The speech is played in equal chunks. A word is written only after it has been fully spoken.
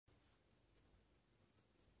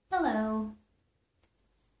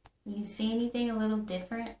You see anything a little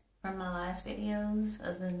different from my last videos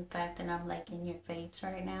other than the fact that I'm like in your face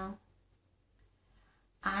right now?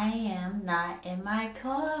 I am not in my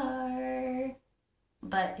car.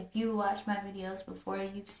 But if you watch my videos before,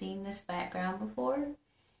 you've seen this background before.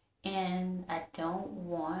 And I don't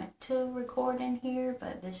want to record in here,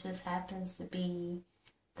 but this just happens to be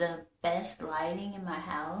the best lighting in my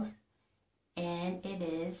house. And it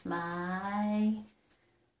is my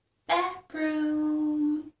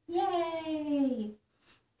bathroom. Yay!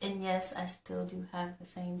 And yes, I still do have the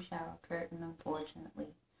same shower curtain, unfortunately.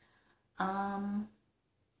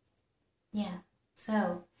 Yeah.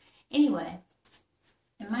 So, anyway,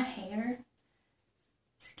 and my hair,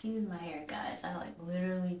 excuse my hair, guys. I like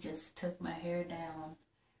literally just took my hair down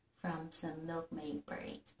from some Milkmaid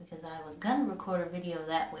braids because I was gonna record a video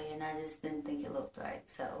that way and I just didn't think it looked right.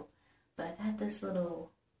 So, but I got this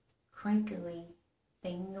little crinkly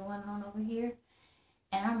thing going on over here,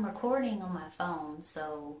 and I'm recording on my phone,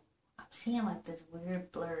 so I'm seeing like this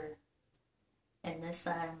weird blur in this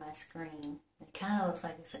side of my screen. It kind of looks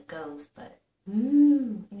like it's a ghost, but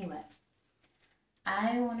anyway,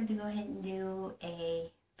 I wanted to go ahead and do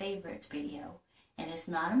a favorites video. And it's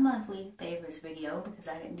not a monthly favorites video because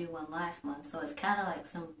I didn't do one last month. So it's kind of like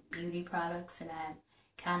some beauty products that I'm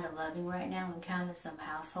kind of loving right now, and kind of some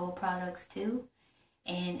household products too.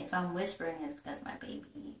 And if I'm whispering, it's because my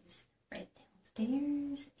baby's right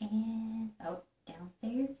downstairs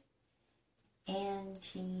downstairs. And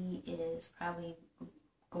she is probably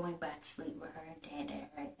going back to sleep with her dad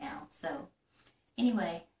right now. So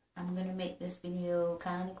anyway, I'm going to make this video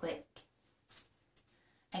kind of quick.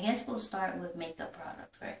 I guess we'll start with makeup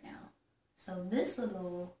products right now. So this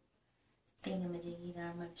little thingamajiggy that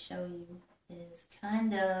I'm going to show you is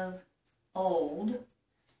kind of old.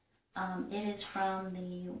 It is from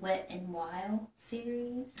the Wet n Wild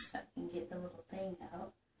series. If I can get the little thing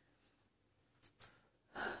out.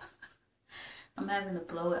 I'm having to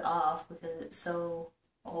blow it off because it's so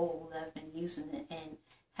old. I've been using it and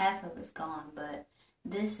half of it's gone. But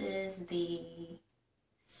this is the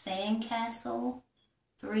Sandcastle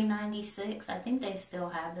 396. I think they still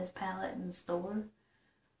have this palette in the store.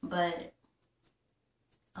 But,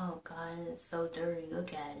 oh god, it's so dirty.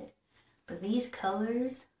 Look at it. But these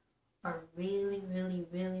colors are really, really,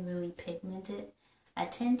 really, really pigmented. I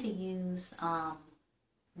tend to use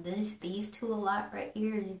these two a lot right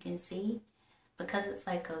here, as you can see, because it's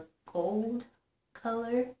like a gold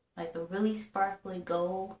color, like a really sparkly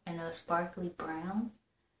gold and a sparkly brown.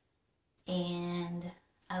 And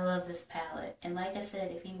I love this palette. And like I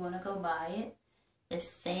said, if you want to go buy it, it's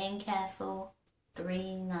Sandcastle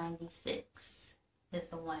 396 is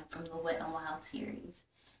the one from the Wet n Wild series.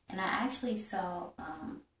 And I actually saw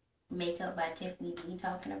Makeup by Tiffany D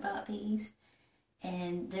talking about these,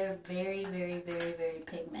 and they're very, very, very, very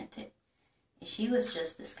pigmented. And she was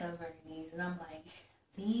just discovering these, and I'm like,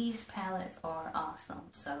 these palettes are awesome.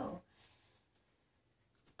 So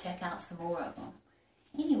check out some more of them.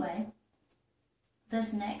 Anyway,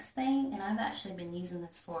 this next thing, and I've actually been using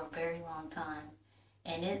this for a very long time,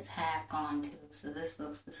 and it's half gone too, so this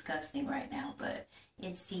looks disgusting right now, but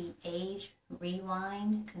it's the Age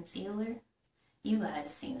Rewind Concealer. You guys have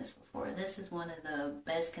seen this before. This is one of the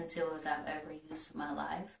best concealers I've ever used in my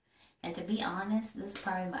life. And to be honest, this is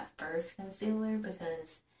probably my first concealer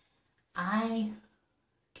because I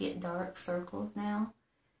get dark circles now.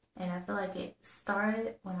 And I feel like it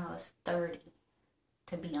started when I was 30,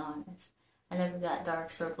 to be honest. I never got dark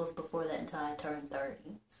circles before that until I turned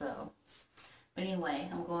 30. So, but anyway,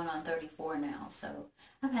 I'm going on 34 now. So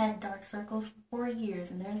I've had dark circles for 4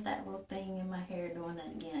 years, and there's that little thing in my hair doing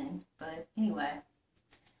that again. But anyway,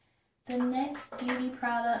 the next beauty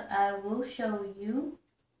product I will show you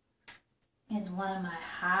is one of my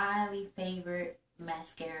highly favorite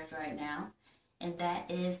mascaras right now, and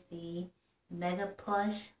that is the Mega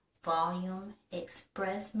Plush Volume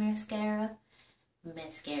Express Mascara.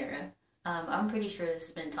 I'm pretty sure this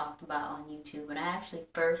has been talked about on YouTube, and I actually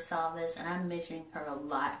first saw this, and I'm mentioning her a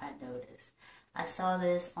lot, I noticed. I saw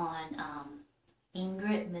this on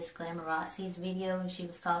Ingrid, Miss Glamorazzi's video, and she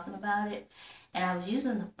was talking about it. And I was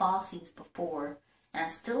using the falsies before, and I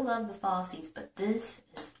still love the falsies, but this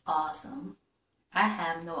is awesome. I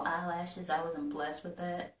have no eyelashes. I wasn't blessed with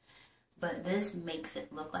that. But this makes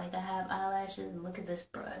it look like I have eyelashes. And look at this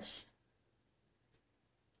brush.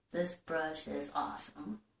 This brush is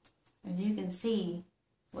awesome. As you can see,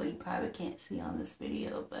 well, you probably can't see on this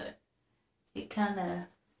video, but it kind of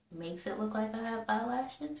makes it look like I have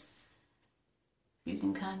eyelashes. You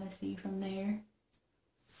can kind of see from there.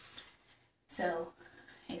 So,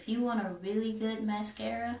 if you want a really good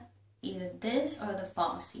mascara, either this or the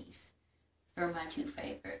falsies. are my two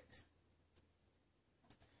favorites.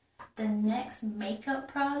 The next makeup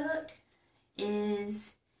product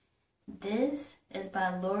is this is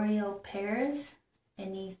by L'Oreal Paris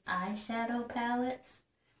in these eyeshadow palettes.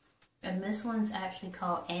 And this one's actually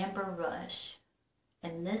called Amber Rush.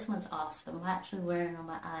 And this one's awesome. I'm actually wearing it on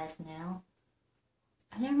my eyes now.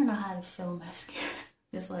 I never know how to show mascara.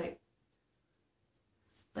 It's like,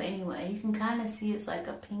 but anyway, you can kind of see it's like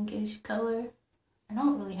a pinkish color. I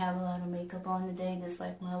don't really have a lot of makeup on today, just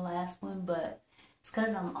like my last one, but it's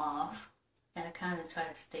because I'm off. And I kind of try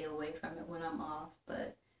to stay away from it when I'm off.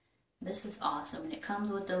 But this is awesome. And it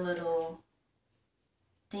comes with a little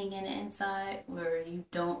thing in the inside where you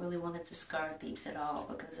don't really want to discard these at all,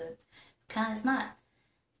 because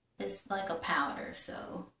it's like a powder,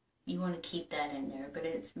 so you want to keep that in there, but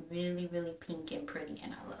it's really, really pink and pretty,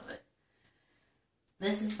 and I love it.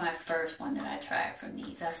 This is my first one that I tried from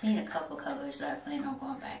these. I've seen a couple colors that I plan on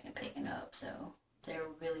going back and picking up, so they're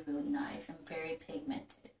really, really nice and very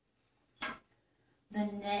pigmented. The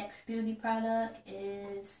next beauty product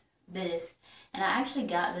is this, and I actually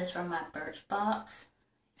got this from my Birchbox,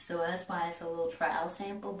 so that's why it's a little trial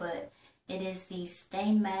sample, but it is the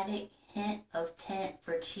Stainmatic Hint of Tint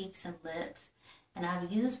for Cheeks and Lips. And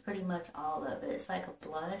I've used pretty much all of it. It's like a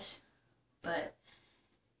blush, but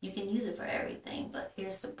you can use it for everything. But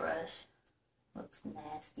here's the brush. Looks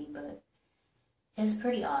nasty, but it's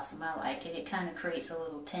pretty awesome. I like it. It kind of creates a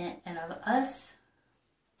little tint. And of us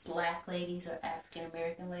black ladies or African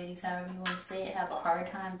American ladies, however you want to say it, have a hard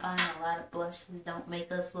time finding a lot of blushes. Don't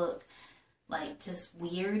make us look like just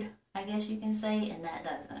weird, I guess you can say, and that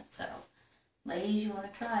doesn't. So ladies, you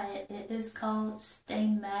want to try it. It is called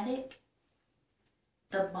Stainmatic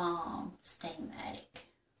The Balm Stainmatic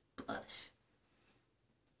Blush.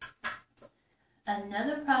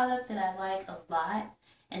 Another product that I like a lot,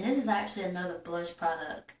 and this is actually another blush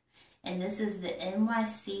product, and this is the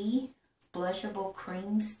NYC Blushable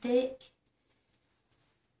Cream Stick.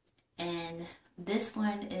 And this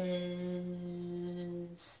one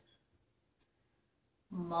is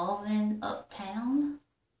Malvin Uptown.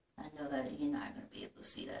 I know that you're not going to be able to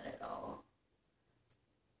see that at all.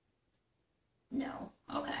 No.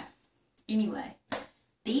 Okay. Anyway,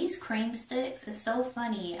 these cream sticks is so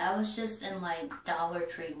funny. I was just in like Dollar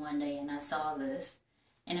Tree one day and I saw this.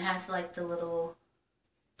 And it has like the little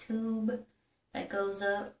tube that goes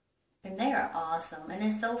up. And they are awesome. And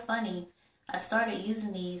it's so funny. I started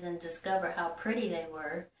using these and discovered how pretty they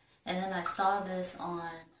were. And then I saw this on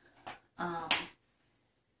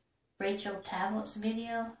Rachel Tablett's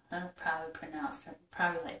video. I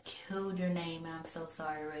probably like killed your name. I'm so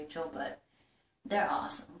sorry, Rachel, but they're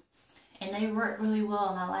awesome. And they work really well,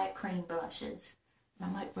 and I like cream blushes. And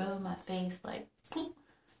I'm like rubbing my face like,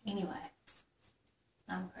 anyway,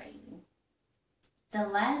 I'm crazy. The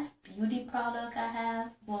last beauty product I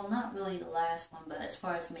have, well, not really the last one, but as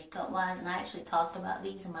far as makeup wise, and I actually talked about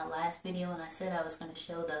these in my last video, and I said I was going to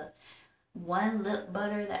show the one lip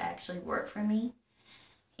butter that actually worked for me.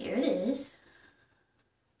 Here it is.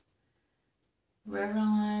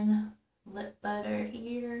 Revlon lip butter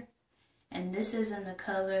here. And this is in the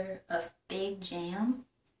color of Fig Jam.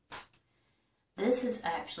 This is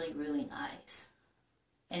actually really nice.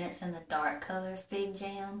 And it's in the dark color Fig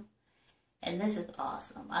Jam. And this is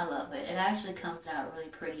awesome. I love it. It actually comes out really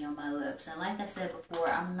pretty on my lips. And like I said before,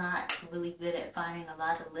 I'm not really good at finding a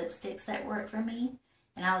lot of lipsticks that work for me.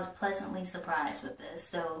 And I was pleasantly surprised with this.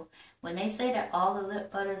 So when they say that all the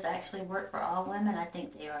lip butters actually work for all women, I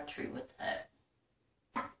think they are true with that.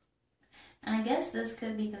 And I guess this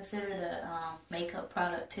could be considered a makeup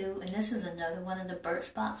product too. And this is another one of the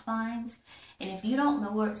Birchbox finds. And if you don't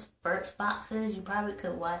know what Birchbox is, you probably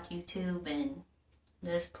could watch YouTube, and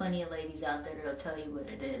there's plenty of ladies out there that'll tell you what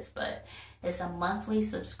it is. But it's a monthly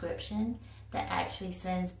subscription that actually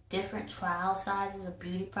sends different trial sizes of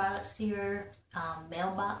beauty products to your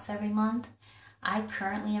mailbox every month. I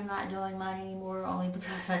currently am not doing mine anymore, only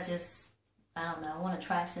because I don't know, I want to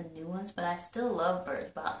try some new ones, but I still love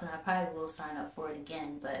Birchbox, and I probably will sign up for it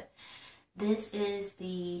again. But this is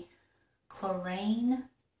the Klorane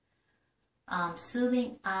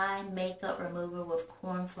Soothing Eye Makeup Remover with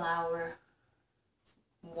Cornflower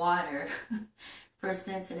Water for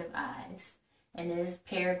sensitive eyes. And it is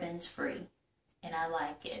parabens free, and I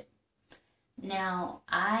like it. Now,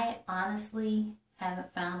 I honestly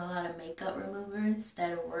haven't found a lot of makeup removers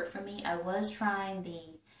that'll work for me. I was trying the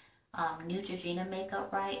Neutrogena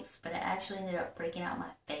makeup wipes, but it actually ended up breaking out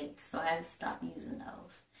my face, so I had to stop using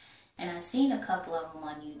those. And I've seen a couple of them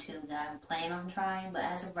on YouTube that I'm planning on trying, but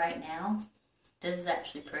as of right now, this is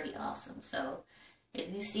actually pretty awesome. So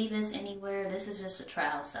If you see this anywhere, this is just a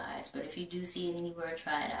trial size, but if you do see it anywhere,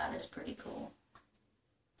 try it out. It's pretty cool.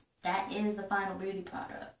 That is the final beauty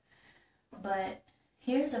product. But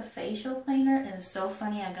here's a facial cleaner, and it's so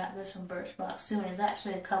funny, I got this from Birchbox too, and it's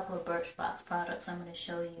actually a couple of Birchbox products I'm going to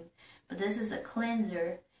show you. But this is a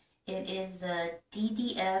cleanser. It is the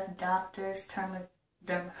DDF Doctor's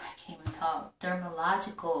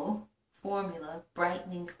Dermalogical Formula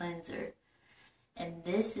Brightening Cleanser. And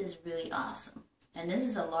this is really awesome. And this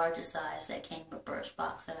is a larger size that came with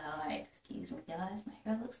Birchbox that I like. Excuse me guys, my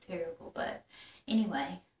hair looks terrible. But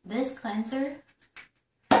anyway, this cleanser,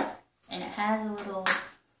 and it has a little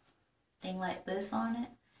thing like this on it.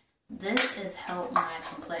 This has helped my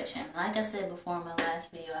complexion. Like I said before in my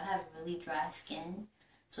last video, I have really dry skin.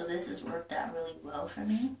 So this has worked out really well for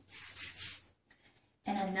me.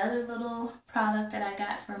 And another little product that I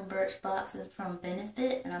got from Birchbox is from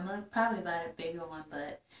Benefit. And I'm going to probably buy a bigger one.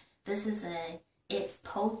 But this is It's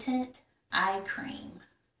Potent Eye Cream.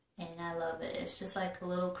 And I love it. It's just like a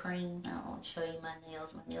little cream. I don't want to show you my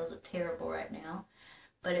nails. My nails are terrible right now.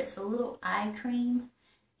 But it's a little eye cream.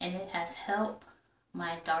 And it has helped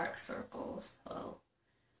my dark circles. So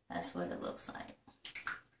that's what it looks like.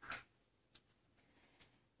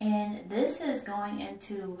 And this is going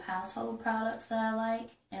into household products that I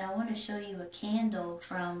like. And I want to show you a candle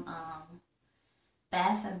from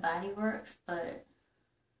Bath and Body Works. But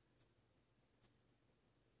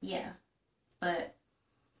yeah. But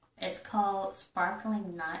it's called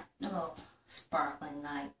Sparkling Night. No, Sparkling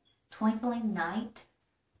Night. Twinkling Night.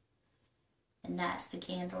 And that's the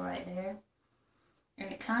candle right there.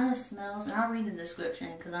 And it kind of smells, and I'll read the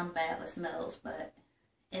description because I'm bad with smells, but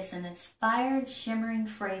it's an inspired shimmering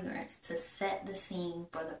fragrance to set the scene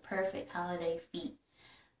for the perfect holiday feast.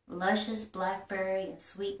 Luscious blackberry and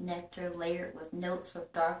sweet nectar layered with notes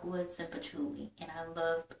of dark woods and patchouli. And I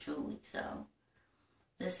love patchouli, so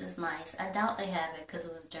this is nice. I doubt they have it because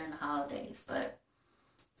it was during the holidays, but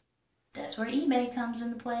that's where eBay comes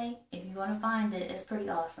into play. If you want to find it, it's pretty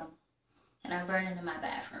awesome. And I burn it in my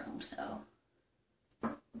bathroom, so.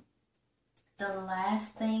 The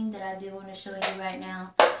last thing that I do want to show you right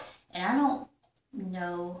now, and I don't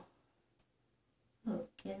know,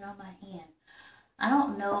 look, getting on my hand. I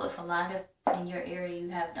don't know if a lot of, in your area you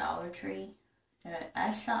have Dollar Tree.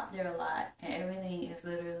 I shop there a lot, and everything is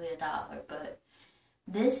literally $1, but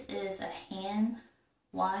this is a hand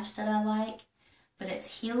wash that I like, but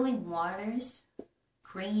it's Healing Waters,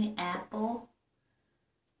 green apple,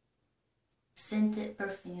 scented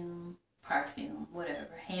perfume,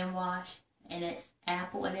 whatever, hand wash. And it's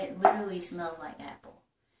apple, and it literally smells like apple.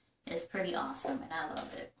 It's pretty awesome, and I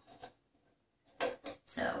love it.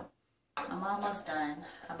 So, I'm almost done.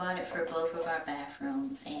 I bought it for both of our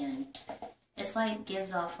bathrooms, and it's like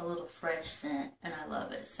gives off a little fresh scent, and I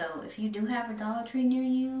love it. So, if you do have a Dollar Tree near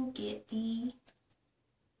you, get the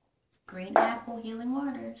Green Apple Healing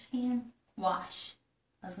Waters hand wash.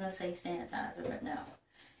 I was going to say sanitizer, but no.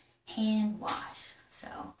 Hand wash.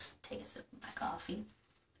 So, take a sip of my coffee.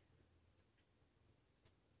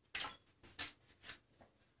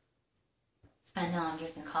 I know I'm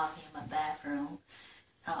drinking coffee in my bathroom.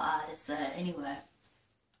 How odd is that? Anyway,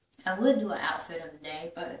 I would do an outfit of the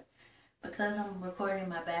day, but because I'm recording in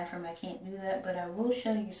my bathroom, I can't do that. But I will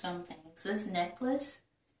show you some things. This necklace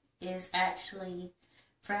is actually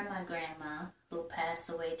from my grandma, who passed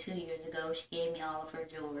away 2 years ago. She gave me all of her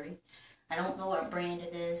jewelry. I don't know what brand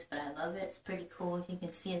it is, but I love it. It's pretty cool. If you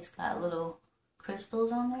can see, it's got little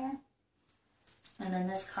crystals on there. And then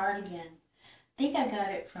this cardigan, I think I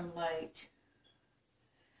got it from like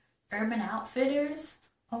Urban Outfitters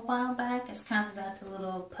a while back. It's kind of got the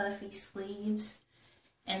little puffy sleeves.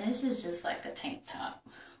 And this is just like a tank top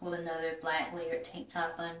with another black layered tank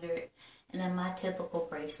top under it. And then my typical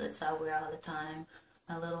bracelets I wear all the time.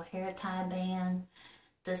 My little hair tie band.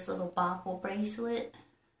 This little bauble bracelet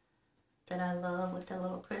that I love with the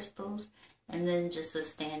little crystals. And then just a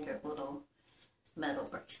standard little metal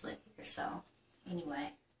bracelet here. So,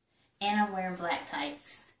 anyway. And I'm wearing black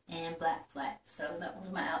tights and black flats. So that was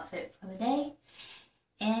my outfit for the day.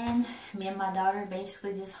 And me and my daughter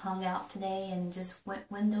basically just hung out today and just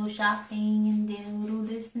went window shopping and did a little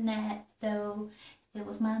this and that. So it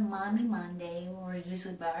was my Mommy Monday, when we're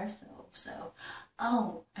usually by ourselves. So,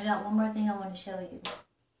 oh, I got one more thing I want to show you.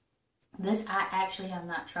 This I actually have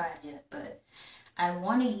not tried yet, but I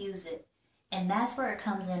want to use it. And that's where it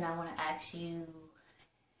comes in. I want to ask you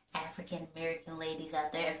African American ladies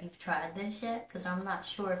out there if you've tried this yet, because I'm not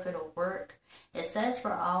sure if it'll work. It says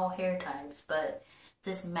for all hair types, but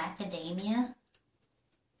this macadamia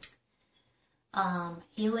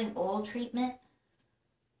healing oil treatment,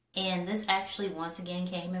 and this actually once again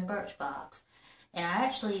came in Birchbox, And I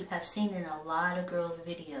actually have seen it in a lot of girls'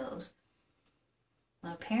 videos.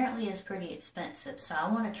 Apparently it's pretty expensive, so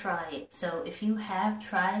I want to try it. So if you have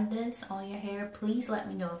tried this on your hair, please let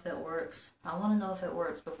me know if it works. I want to know if it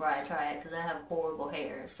works before I try it because I have horrible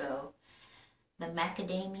hair. So the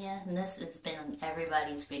macadamia, and this has been on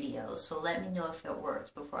everybody's videos, so let me know if it works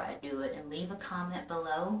before I do it, and leave a comment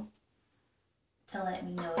below to let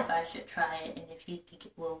me know if I should try it and if you think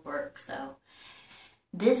it will work. So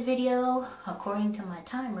this video, according to my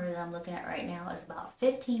timer that I'm looking at right now, is about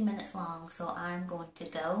 15 minutes long, so I'm going to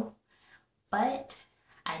go. But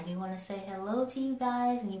I do want to say hello to you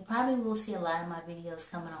guys, and you probably will see a lot of my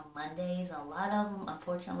videos coming on Mondays. A lot of them,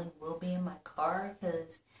 unfortunately, will be in my car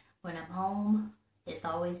because when I'm home, it's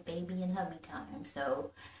always baby and hubby time.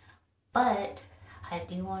 So, but I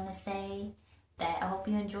do want to say that I hope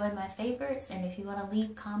you enjoyed my favorites, and if you want to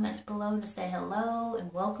leave comments below to say hello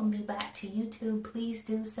and welcome me back to YouTube, please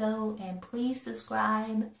do so, and please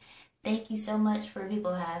subscribe. Thank you so much for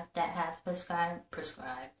people that have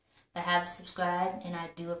subscribed, and I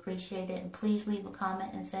do appreciate it. And please leave a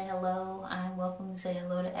comment and say hello. I'm welcome to say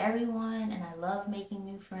hello to everyone, and I love making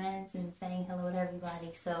new friends and saying hello to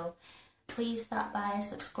everybody. So please stop by,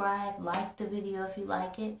 subscribe, like the video if you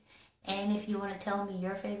like it. And if you want to tell me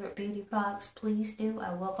your favorite beauty products, please do.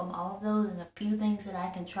 I welcome all of those and a few things that I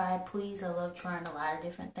can try, please. I love trying a lot of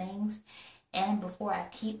different things. And before I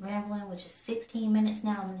keep rambling, which is 16 minutes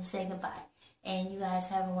now, I'm going to say goodbye. And you guys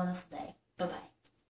have a wonderful day. Bye-bye.